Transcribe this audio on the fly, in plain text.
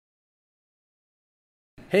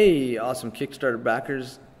Hey, awesome Kickstarter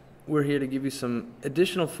backers. We're here to give you some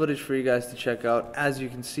additional footage for you guys to check out. As you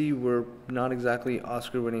can see, we're not exactly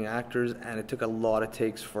Oscar-winning actors, and it took a lot of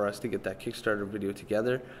takes for us to get that Kickstarter video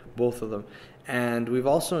together, both of them. And we've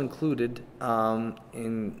also included,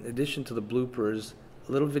 in addition to the bloopers,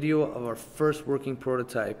 a little video of our first working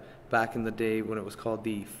prototype back in the day when it was called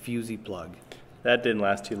the FuzePlug. That didn't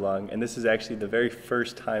last too long, and this is actually the very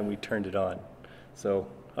first time we turned it on. So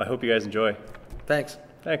I hope you guys enjoy. Thanks.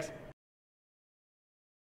 Thanks.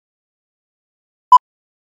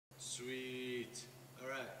 Sweet. All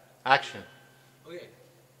right. Action. Okay.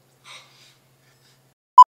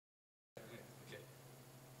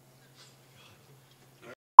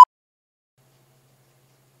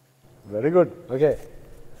 Very good. Okay.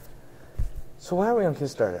 So why are we on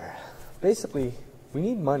Kickstarter? Basically, we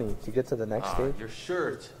need money to get to the next stage. Your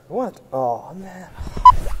shirt. What? Oh, man.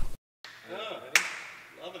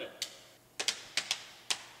 Loving it.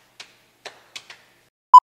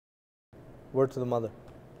 Word to the mother.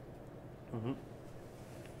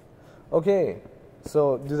 Okay,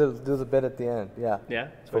 so do the bit at the end. Yeah. Yeah?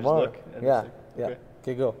 So From just our, look. And yeah. just Yeah. okay.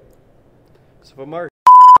 Okay, go. So from our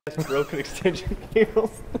broken extension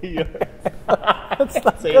cables to yours. That's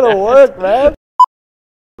not Say gonna that. work, man.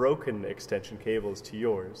 Broken extension cables to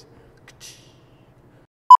yours.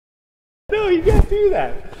 No, you can't do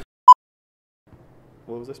that.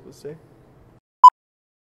 What was I supposed to say?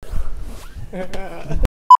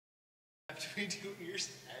 After we do your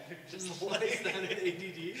standard, just like standard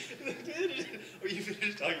ADD. Or you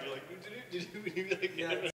finish talking, you're like,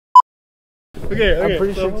 yeah. Okay. I'm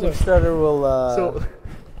pretty sure Kickstarter will. So,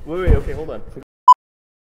 wait, okay, hold on.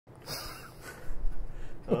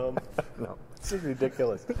 No, this is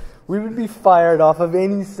ridiculous. We would be fired off of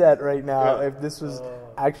any set right now if this was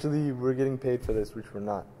actually we're getting paid for this, which we're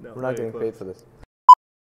not. No, we're not getting paid for this.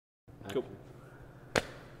 Cool.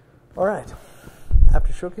 All right.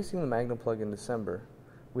 After showcasing the MagnoPlug in December,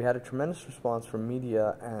 we had a tremendous response from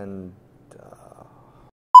media and.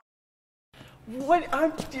 What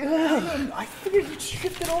I'm doing? I figured you'd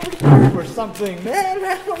shift it over to you or something, man.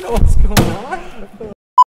 I don't know what's going on.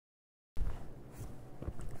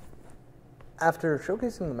 After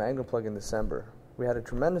showcasing the MagnoPlug in December, we had a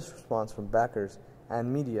tremendous response from backers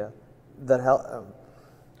and media that helped.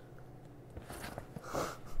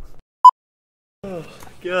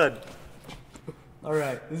 Good. All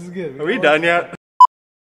right, this is good. Are we done yet?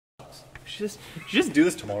 We should just do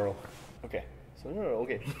this tomorrow. Okay. So no,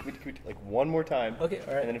 okay. Can we like one more time? Okay,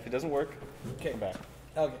 all right. And then if it doesn't work, come back.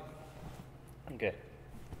 Okay. Okay.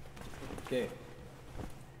 Okay.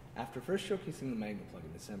 After first showcasing the MagnoPlug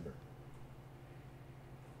in December.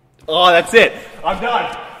 Oh, that's it. I'm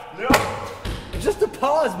done. No. Just a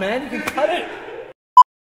pause, man. You can cut it.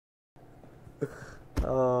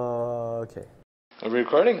 Okay. Are we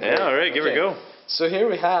recording? Yeah, all right, give her a go. So here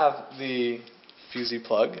we have the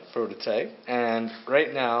FuzePlug prototype, and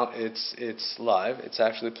right now it's live. It's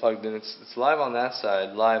actually plugged in. It's live on that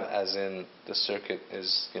side. Live as in the circuit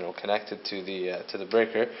is connected to the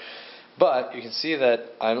breaker. But you can see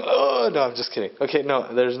that I'm. Oh no, I'm just kidding. Okay,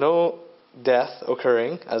 no, there's no death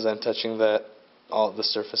occurring as I'm touching all the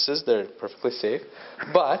surfaces. They're perfectly safe.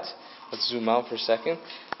 But let's zoom out for a second.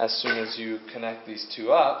 As soon as you connect these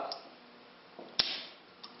two up,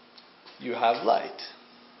 you have light.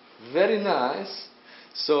 Very nice.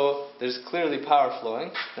 So there's clearly power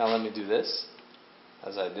flowing. Now let me do this.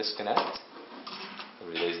 As I disconnect, the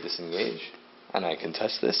relays disengage, and I can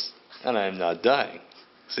touch this, and I am not dying.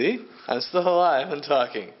 See? I'm still alive and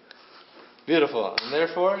talking. Beautiful. And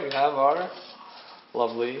therefore you have our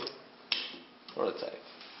lovely prototype.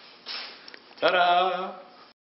 Ta-da!